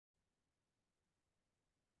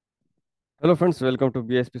Hello friends, welcome to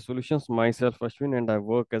BISP Solutions. Myself Ashwin and I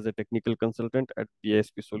work as a technical consultant at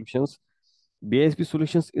BISP Solutions. BISP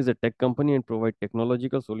Solutions is a tech company and provide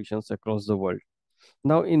technological solutions across the world.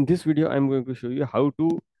 Now in this video, I'm going to show you how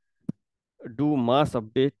to do mass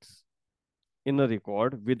updates in a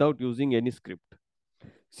record without using any script.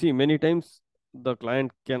 See, many times the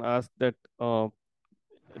client can ask that the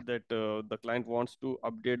client wants to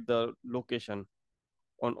update the location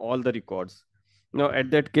on all the records. Now,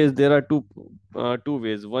 at that case, there are two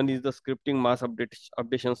ways. One is the scripting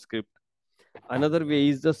updation script. Another way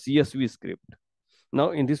is the CSV script.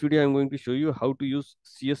 Now, in this video, I'm going to show you how to use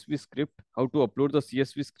CSV script, how to upload the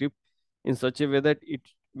CSV script in such a way that it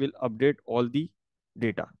will update all the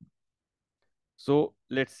data. So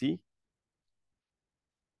let's see.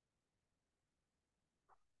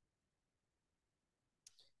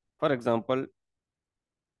 For example,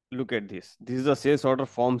 look at this. This is a sales order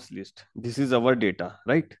forms list. This is our data,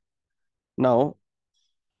 right? Now,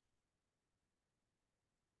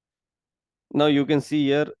 now you can see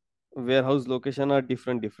here warehouse location are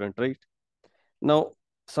different, right? Now,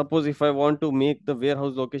 suppose if I want to make the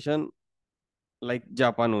warehouse location like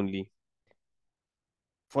Japan only,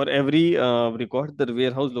 for every record, the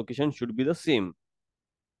warehouse location should be the same.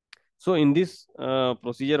 So in this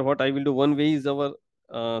procedure, what I will do, one way is our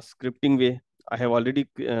scripting way. I have already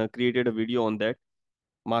created a video on that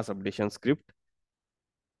mass updation script,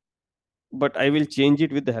 but I will change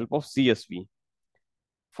it with the help of CSV.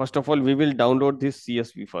 First of all, we will download this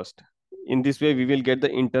CSV first. In this way, we will get the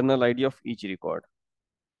internal ID of each record.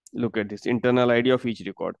 Look at this internal ID of each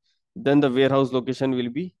record. Then the warehouse location will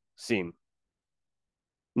be same.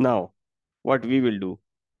 Now, what we will do,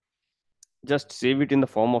 just save it in the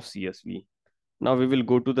form of CSV. Now we will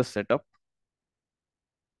go to the setup,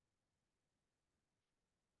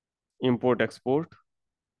 import, export,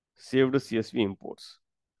 save the CSV imports.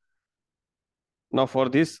 Now for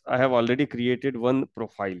this, I have already created one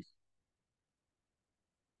profile.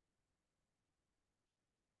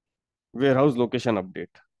 Warehouse location update.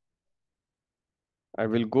 I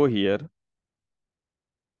will go here.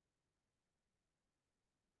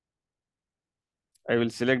 I will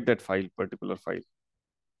select that file, particular file.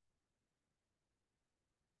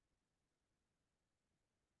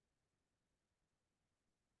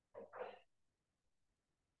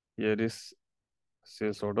 Here is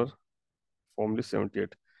sales order form list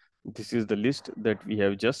 78. This is the list that we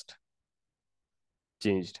have just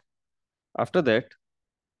changed. After that,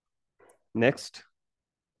 next,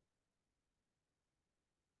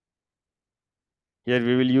 here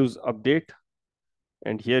we will use update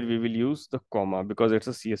and here we will use the comma because it's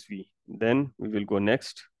a CSV. Then we will go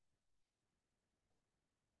next.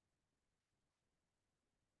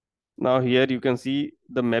 Now here you can see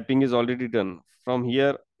the mapping is already done. From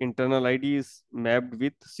here, internal ID is mapped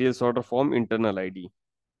with sales order form internal ID.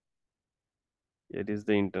 Here is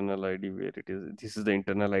the internal ID where it is. This is the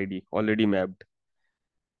internal ID already mapped.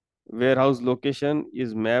 Warehouse location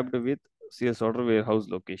is mapped with sales order warehouse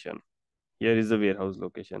location. Here is the warehouse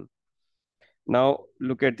location. Now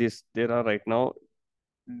look at this. There are right now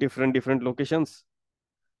different locations.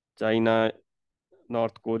 China,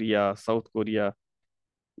 North Korea, South Korea.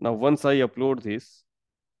 Now once I upload this,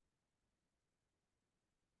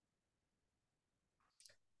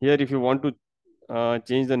 here if you want to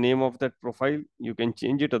change the name of that profile, you can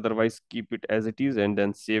change it. Otherwise, keep it as it is and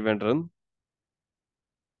then save and run.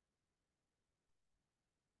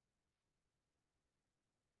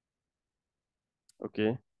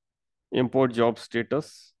 Okay. Import job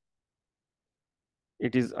status.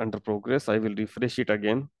 It is under progress. I will refresh it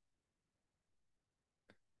again.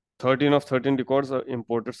 13 of 13 records are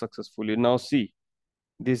imported successfully. Now see,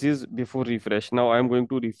 this is before refresh. Now I am going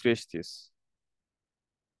to refresh this.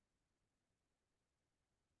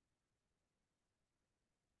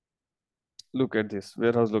 Look at this,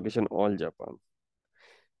 warehouse location all Japan.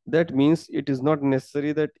 That means it is not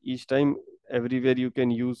necessary that each time everywhere you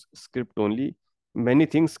can use script only. Many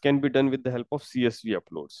things can be done with the help of CSV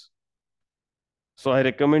uploads. So I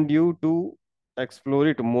recommend you to explore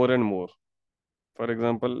it more and more. For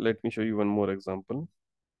example, let me show you one more example.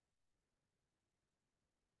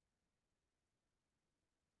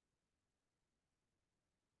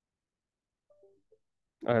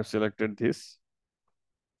 I have selected this.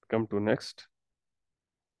 Come to next.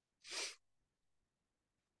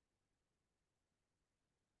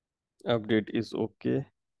 Update is okay.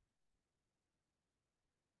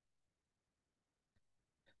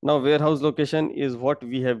 Now warehouse location is what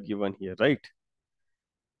we have given here, right?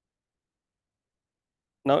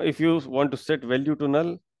 Now if you want to set value to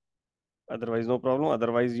null, otherwise no problem.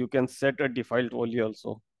 Otherwise you can set a default value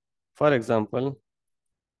also. For example,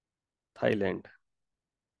 Thailand.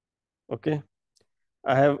 Okay,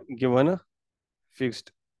 I have given a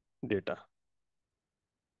fixed data.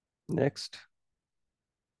 Next,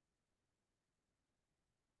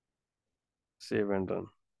 save and run.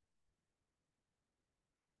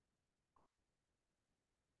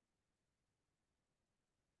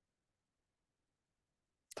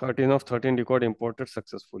 13 of 13 record imported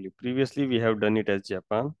successfully. Previously, we have done it as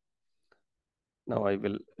Japan. Now I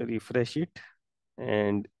will refresh it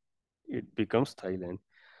and it becomes Thailand.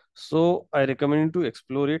 So I recommend you to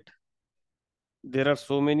explore it. There are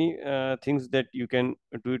so many things that you can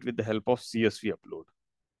do it with the help of CSV upload.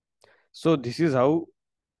 So this is how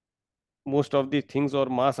most of the things or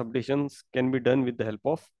mass updations can be done with the help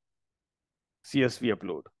of CSV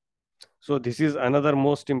upload. So this is another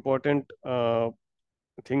most important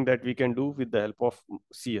thing that we can do with the help of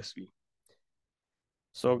CSV.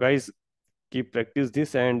 So guys, keep practice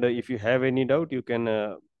this, and if you have any doubt, you can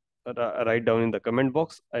write down in the comment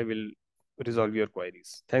box. I will resolve your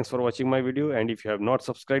queries. Thanks for watching my video, and if you have not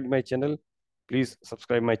subscribed my channel, please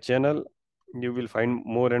subscribe my channel. You will find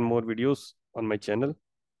more and more videos on my channel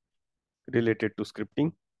related to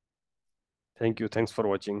scripting. Thank you. Thanks for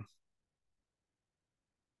watching.